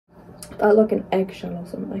That look like an eggshell or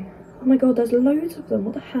something. Oh my god, there's loads of them.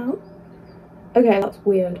 What the hell? Okay, that's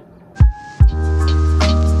weird.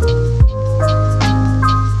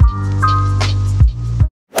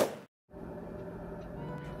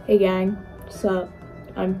 Hey gang, so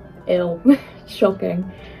I'm ill.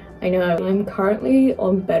 Shocking. I know. I'm currently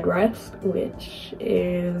on bed rest, which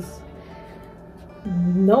is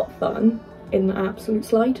not fun in the absolute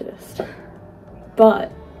slightest.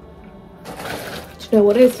 But do you know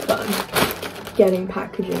what is fun? Getting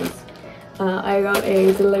packages. I got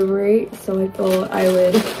a delivery, so I thought I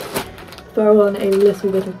would throw on a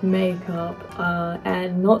little bit of makeup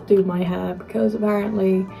and not do my hair, because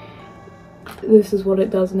apparently this is what it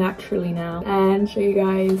does naturally now, and show you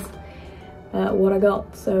guys what I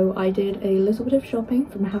got. So I did a little bit of shopping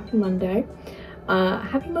from Happy Monday.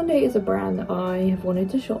 Happy Monday is a brand that I have wanted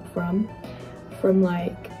to shop from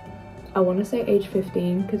like, I want to say age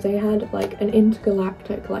 15, because they had like an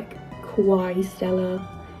intergalactic like kawaii stellar,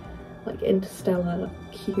 like interstellar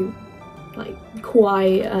cute like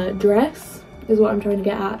kawaii dress is what I'm trying to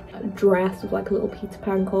get at. A dress with like a little Peter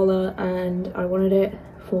Pan collar, and I wanted it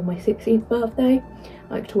for my 16th birthday,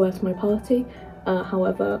 like to wear to my party.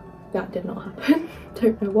 However, that did not happen.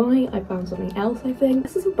 Don't know why. I found something else, I think.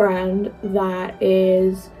 This is a brand that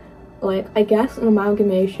is like, I guess, an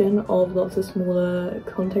amalgamation of lots of smaller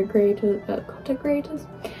content creators,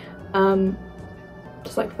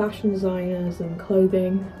 just like fashion designers and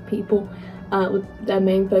clothing people, with their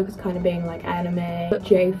main focus kind of being like anime,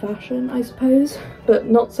 J fashion, I suppose, but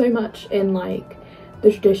not so much in like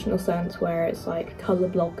the traditional sense where it's like color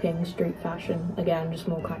blocking street fashion. Again, just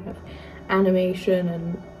more kind of animation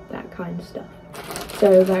and that kind of stuff.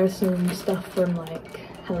 So there's some stuff from like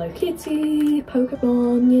Hello Kitty,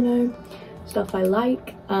 Pokemon, you know, stuff I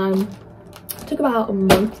like. Took about a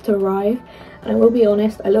month to arrive, and I will be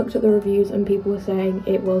honest, I looked at the reviews and people were saying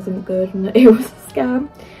it wasn't good and that it was a scam.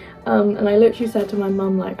 And I literally said to my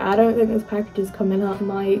mum, like, I don't think this package is coming up,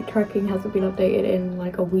 my tracking hasn't been updated in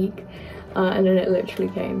like a week. And then it literally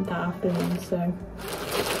came that afternoon, so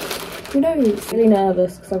who knows? Really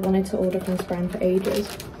nervous because I wanted to order from this brand for ages.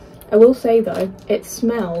 I will say though, it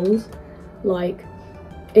smells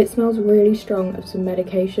really strong of some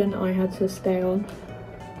medication I had to stay on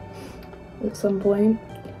at some point,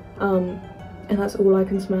 and that's all I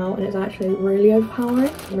can smell, and it's actually really overpowering.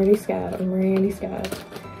 I'm really scared,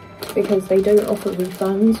 because they don't offer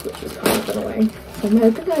refunds, which is kind of annoying. So I'm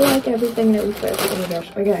hoping I like everything and it will fit. Oh my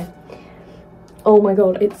gosh, okay. Oh my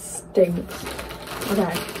god, it stinks.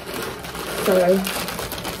 Okay, so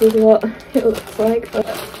this is what it looks like.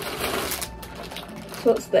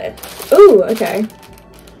 What's this? Ooh, okay.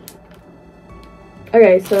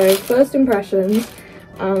 Okay, so first impressions,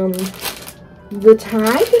 the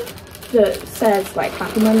tag that says like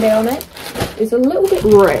Happy Monday on it is a little bit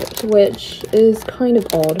ripped, which is kind of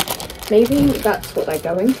odd. Maybe that's what they're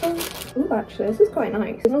going for. Ooh, actually, this is quite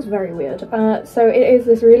nice. It smells very weird. So it is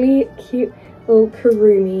this really cute little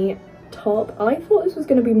Kurumi top. I thought this was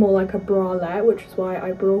going to be more like a bralette, which is why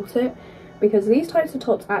I brought it, because these types of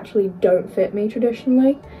tops actually don't fit me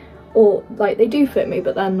traditionally, or like they do fit me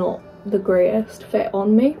but they're not the greatest fit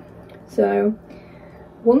on me. So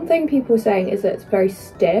one thing people were saying is that it's very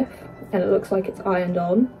stiff and it looks like it's ironed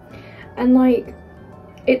on, and like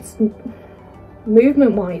it's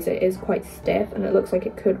movement wise it is quite stiff and it looks like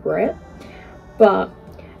it could rip, but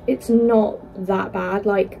it's not that bad.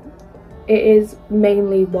 Like, it is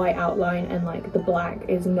mainly white outline and like the black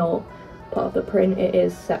is not part of the print, it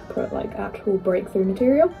is separate, like actual breakthrough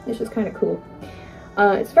material, which is kind of cool.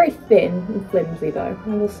 It's very thin and flimsy though, I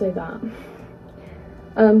will say that.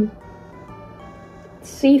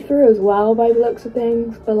 See-through as well by the looks of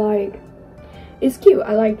things, but like, it's cute,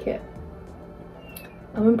 I like it.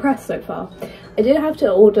 I'm impressed so far. I did have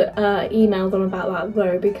to email them about that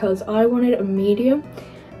though, because I wanted a medium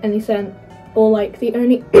and they sent, or like the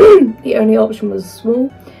only the only option was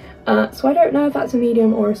small. So I don't know if that's a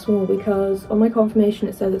medium or a small, because on my confirmation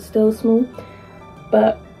it says it's still a small,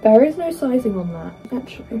 but there is no sizing on that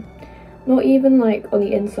actually. Not even like on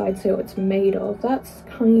the inside, so what it's made of. That's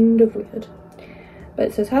kind of weird. But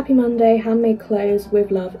it says Happy Monday, handmade clothes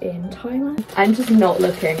with love in Thailand. I'm just not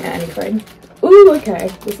looking at anything. Ooh, okay,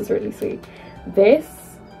 this is really sweet. This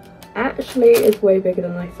actually is way bigger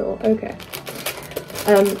than I thought. Okay.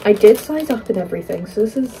 I did size up and everything, so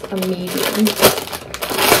this is a medium,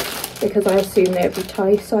 because I assumed they would be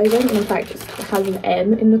Thai sizing, and in fact it has an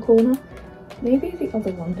M in the corner. Maybe the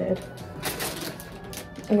other one did.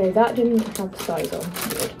 Okay, that didn't have the size on.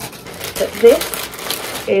 Weird. But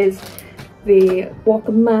this is the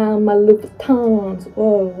Walkman Louboutins.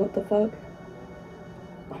 Whoa, what the fuck?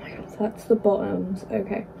 Oh my god, that's the bottoms.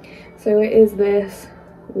 Okay, so it is this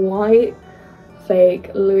white fake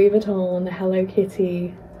Louis Vuitton Hello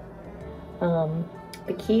Kitty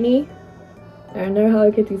bikini. There are no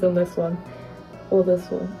Hello Kitties on this one or this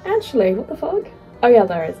one. Actually, what the fuck? Oh yeah,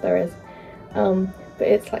 there is. But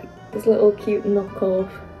it's like this little cute knockoff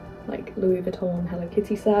like Louis Vuitton Hello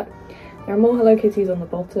Kitty set. There are more Hello Kitties on the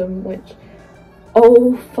bottom, which,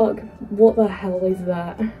 oh fuck, what the hell is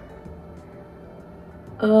that?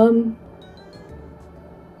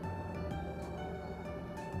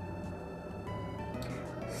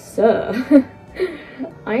 Sir,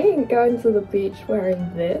 I ain't going to the beach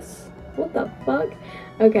wearing this. What the fuck?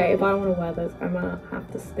 Okay, if I want to wear this, I'm gonna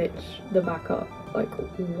have to stitch the back up. Like,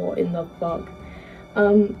 what in the fuck?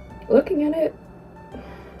 Looking at it,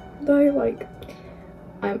 though, like,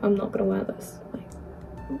 I'm not gonna wear this. Like,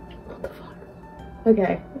 what the fuck?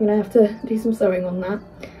 Okay, I'm gonna have to do some sewing on that.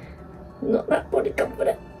 Not that body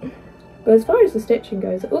confident. But as far as the stitching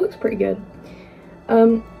goes, it looks pretty good.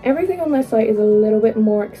 Everything on their site is a little bit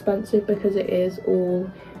more expensive because it is all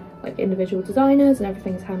like individual designers and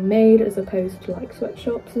everything's handmade as opposed to like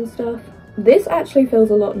sweatshops and stuff. This actually feels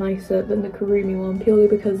a lot nicer than the Kurumi one purely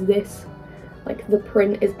because this, like, the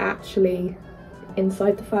print is actually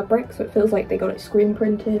inside the fabric, so it feels like they got it screen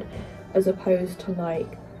printed as opposed to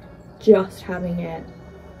like just having it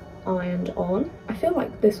ironed on. I feel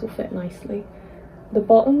like this will fit nicely. The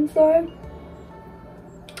bottoms though,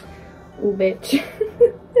 oh bitch.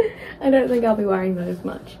 I don't think I'll be wearing those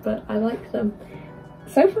much, but I like them.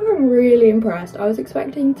 So far I'm really impressed. I was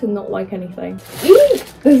expecting to not like anything.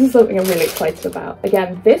 This is something I'm really excited about.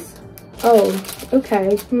 Again, this, oh,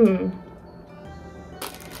 okay,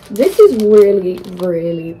 this is really,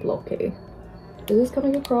 really blocky. Is this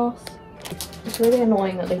coming across? It's really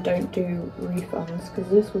annoying that they don't do refunds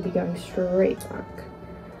because this will be going straight back.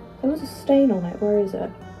 There was a stain on it, where is it?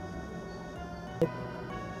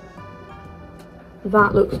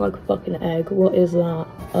 That looks like a fucking egg. What is that?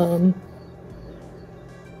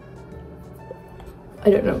 I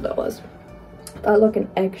don't know what that was. That looked like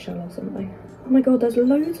an eggshell or something. Oh my god, there's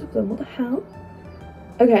loads of them. What the hell?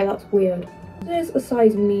 Okay, that's weird. This is a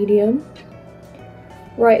size medium.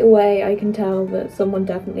 Right away I can tell that someone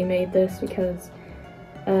definitely made this because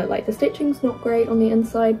like the stitching's not great on the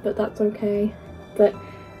inside, but that's okay. But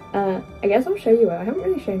I guess I'll show you it. I haven't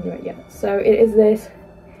really shown you it yet. So it is this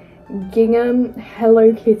gingham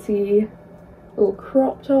Hello Kitty little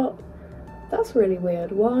crop top. That's really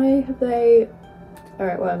weird. Why have they...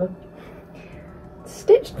 Alright, whatever.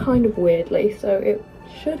 Stitched kind of weirdly, so it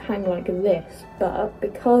should hang like this, but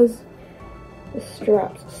because the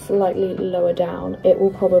strap's slightly lower down, it will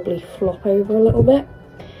probably flop over a little bit.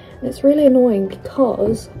 And it's really annoying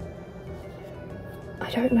because I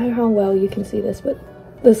don't know how well you can see this, but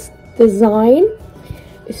this design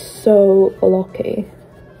is so blocky.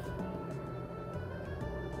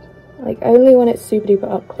 Like, only when it's super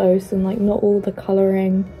duper up close and like not all the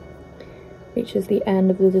colouring reaches the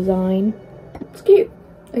end of the design. It's cute,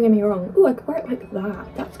 don't get me wrong. Oh, I could wear it like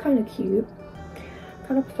that. That's kind of cute. I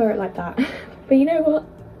kind of prefer it like that. But you know what?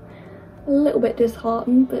 A little bit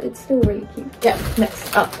disheartened, but it's still really cute. Yeah,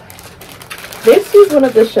 next up. This is one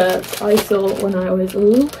of the shirts I saw when I was a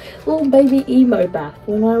little baby emo Beth.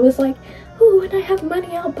 When I was like, oh, when I have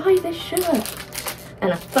money, I'll buy this shirt.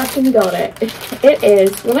 And I fucking got it. It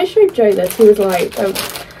is, when I showed Joe this, he was like, oh,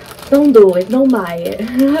 don't do it, don't buy it.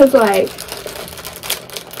 And I was like,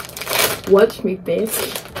 watch me,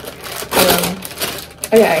 bitch.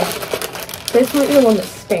 Okay, this might be the one that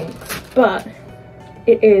stinks, but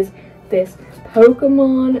it is this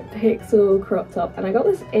Pokemon Pixel crop top, and I got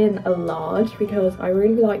this in a large because I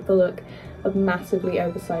really like the look of massively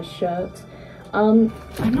oversized shirts. I'm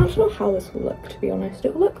not sure how this will look, to be honest.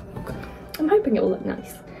 It will look, I'm hoping it will look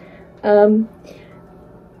nice.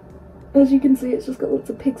 As you can see, it's just got lots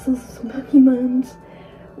of pixels of some Pokemons.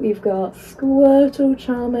 We've got Squirtle,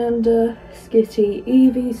 Charmander, Skitty,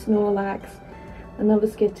 Eevee, Snorlax, another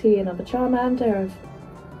Skitty, another Charmander,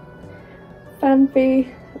 Fanpy,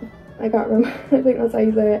 I can't remember, I think that's how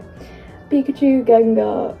you say it, Pikachu,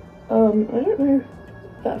 Gengar, I don't know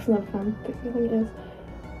if that's another Fanpy, I think it is.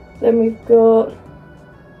 Then we've got,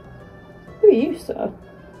 who are you, sir?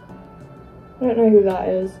 I don't know who that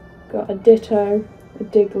is. Got a Ditto, a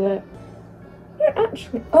Diglett, I don't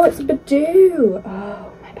actually, oh, it's a Badoo!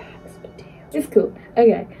 Oh, my bad, it's a Badoo. It's cool.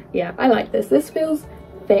 Okay, yeah, I like this. This feels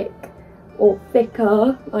thick, or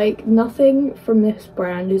thicker. Like, nothing from this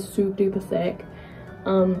brand is super duper thick.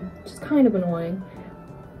 Which is kind of annoying.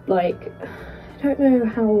 Like, I don't know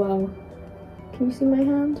how well, can you see my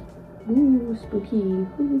hand? Ooh, spooky.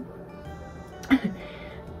 Ooh.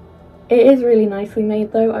 It is really nicely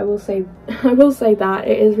made though, I will say that.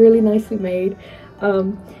 It is really nicely made.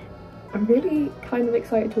 I'm really kind of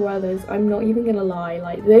excited to wear this. I'm not even gonna lie,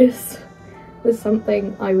 like this was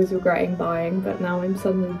something I was regretting buying, but now I'm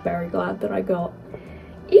suddenly very glad that I got.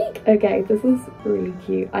 Eek! Okay, this is really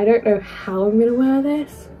cute. I don't know how I'm gonna wear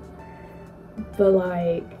this, but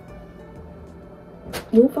like,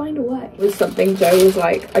 we'll find a way. It was something Joe was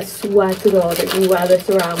like, I swear to God, if you wear this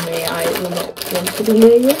around me, I will not want to be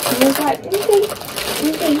near you. And I was like,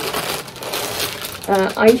 okay.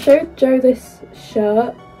 I showed Joe this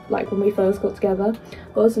shirt, like when we first got together.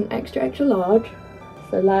 It was an extra large.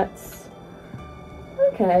 So that's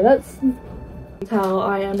how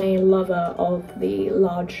I am a lover of the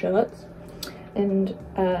large shirts. And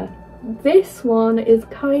this one is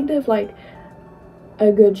kind of like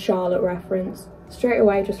a good Charlotte reference. Straight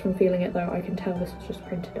away, just from feeling it though, I can tell this was just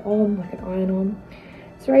printed on, like an iron-on.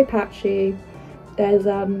 It's very patchy. There's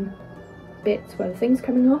bits where the thing's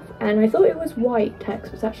coming off, and I thought it was white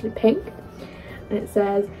text, but it's actually pink. And it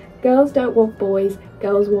says, "Girls don't want boys,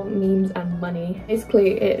 girls want memes and money."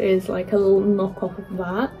 Basically, it is like a little knockoff of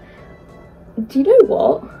that. Do you know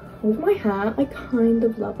what? With my hair, I kind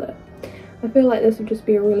of love it. I feel like this would just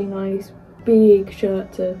be a really nice, big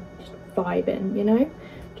shirt to just vibe in, you know?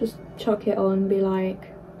 Just chuck it on and be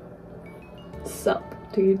like, sup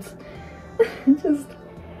dudes.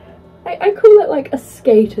 I call it like a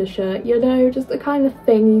skater shirt, you know, just the kind of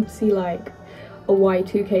thing you'd see like a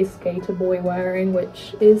Y2K skater boy wearing,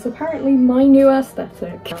 which is apparently my new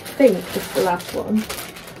aesthetic. I think it's the last one.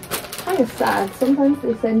 Kind of sad, sometimes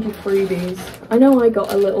they send you freebies. I know I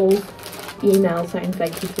got a little email saying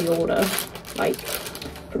thank you for the order, like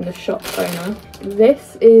from the shop owner.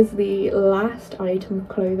 This is the last item of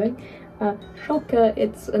clothing. Shocker,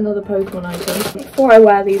 it's another Pokemon item. Before I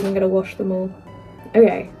wear these, I'm gonna wash them all.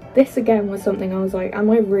 Okay, this again was something I was like, am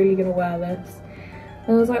I really gonna wear this?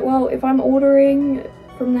 And I was like, well, if I'm ordering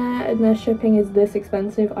from there and their shipping is this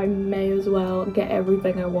expensive, I may as well get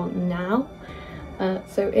everything I want now.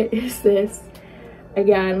 So it is this,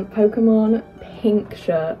 again, Pokemon pink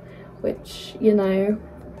shirt, which, you know,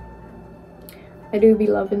 I do be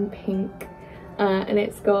loving pink. And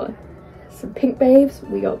it's got some pink babes.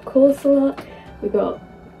 We got Corsola, we got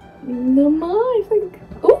Numa, I think.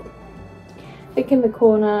 Oh, I think in the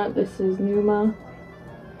corner this is Numa,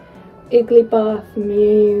 Igglybuff,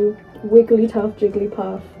 Mew, Wigglytuff,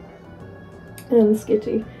 Jigglypuff, and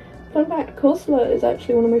Skitty. Fun fact, Corsola is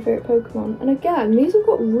actually one of my favourite Pokemon. And again, these have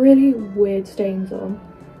got really weird stains on.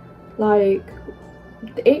 Like,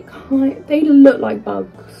 they look like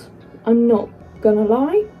bugs. I'm not gonna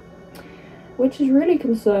lie. Which is really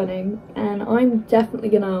concerning, and I'm definitely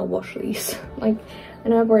gonna wash these. Like, I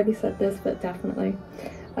know I've already said this, but definitely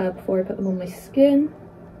before I put them on my skin.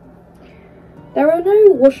 There are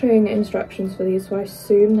no washing instructions for these, so I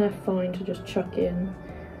assume they're fine to just chuck in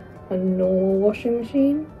a normal washing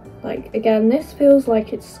machine. Like, again, this feels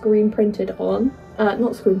like it's screen printed on,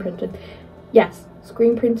 not screen printed, yes,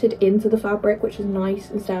 screen printed into the fabric, which is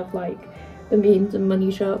nice, instead of like the memes and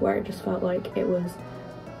money shirt where it just felt like it was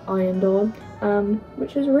ironed on,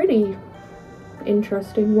 which is a really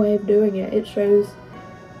interesting way of doing it. It shows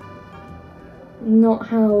not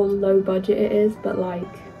how low budget it is, but like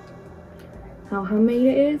how handmade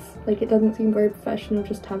it is. Like, it doesn't seem very professional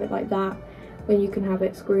just to have it like that when you can have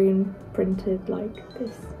it screen printed like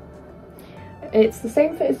this. It's the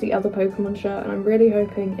same fit as the other Pokemon shirt, and I'm really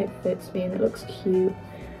hoping it fits me and it looks cute.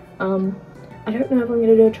 I don't know if I'm going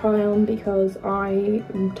to do a try on because I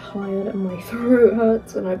am tired and my throat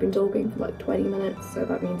hurts and I've been talking for like 20 minutes, so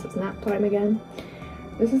that means it's nap time again.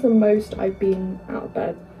 This is the most I've been out of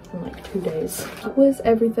bed in like 2 days. That was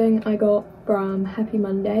everything I got from Happy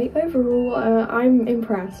Monday. Overall, I'm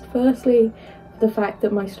impressed. Firstly, the fact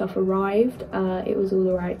that my stuff arrived, it was all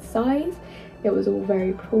the right size, it was all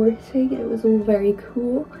very pretty, it was all very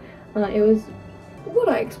cool, it was what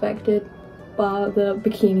I expected, bar the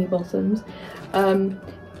bikini bottoms.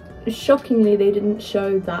 Shockingly, they didn't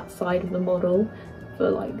show that side of the model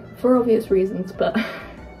for obvious reasons, but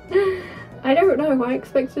I don't know, I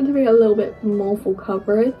expected to be a little bit more full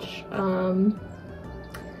coverage.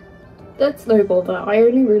 That's no bother. I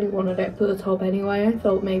only really wanted it for the top anyway. I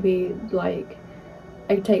thought maybe like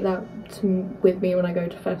I'd take that with me when I go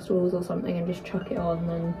to festivals or something and just chuck it on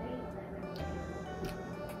and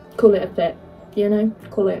call it a fit, you know,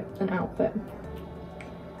 call it an outfit.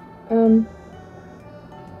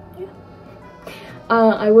 Yeah.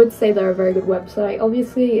 I would say they're a very good website.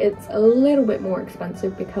 Obviously it's a little bit more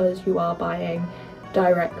expensive because you are buying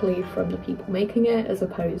directly from the people making it as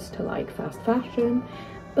opposed to like fast fashion,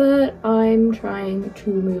 but I'm trying to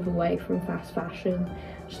move away from fast fashion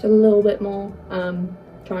just a little bit more,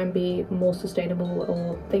 try and be more sustainable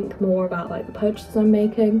or think more about like the purchases I'm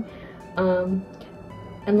making.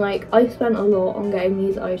 And like I spent a lot on getting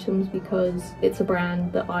these items because it's a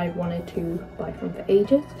brand that I wanted to buy from for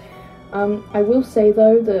ages. I will say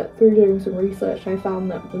though that through doing some research I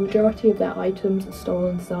found that the majority of their items are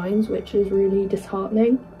stolen signs, which is really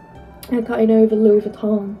disheartening. Like, I know the Louis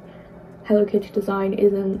Vuitton Hello Kitty design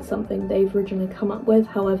isn't something they've originally come up with,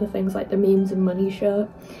 however things like the memes and money shirt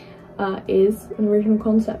is an original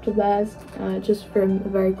concept of theirs, just from a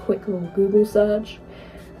very quick little Google search.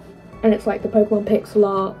 And it's like the Pokemon pixel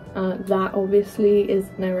art, that obviously is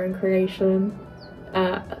their own creation.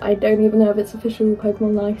 I don't even know if it's official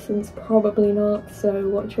Pokemon license, probably not, so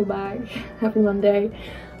watch your back. Happy Monday.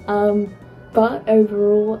 But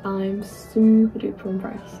overall I'm super duper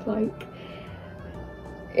impressed. Like,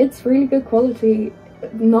 it's really good quality,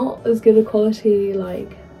 not as good a quality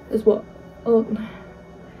like as what, oh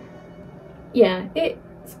yeah,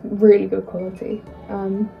 it's really good quality.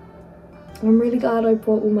 I'm really glad I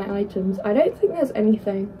bought all my items. I don't think there's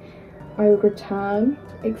anything I would return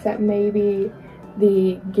except maybe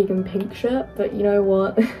the Gig and Pink shirt, but you know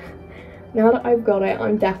what? Now that I've got it,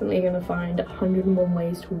 I'm definitely gonna find 101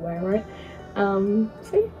 ways to wear it. So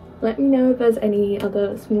yeah, let me know if there's any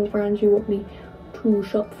other small brands you want me to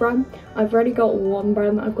shop from. I've already got one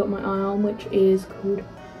brand that I've got my eye on, which is called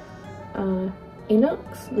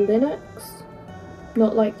Linux,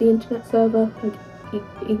 not like the internet server, like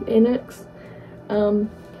Linux. And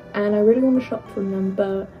I really want to shop from them,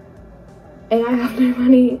 but A, I have no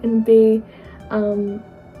money, and B, I want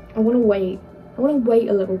to wait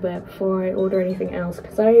a little bit before I order anything else,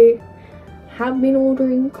 because I have been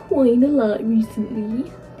ordering quite a lot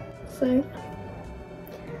recently. So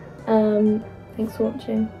thanks for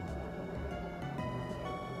watching.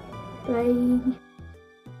 Bye.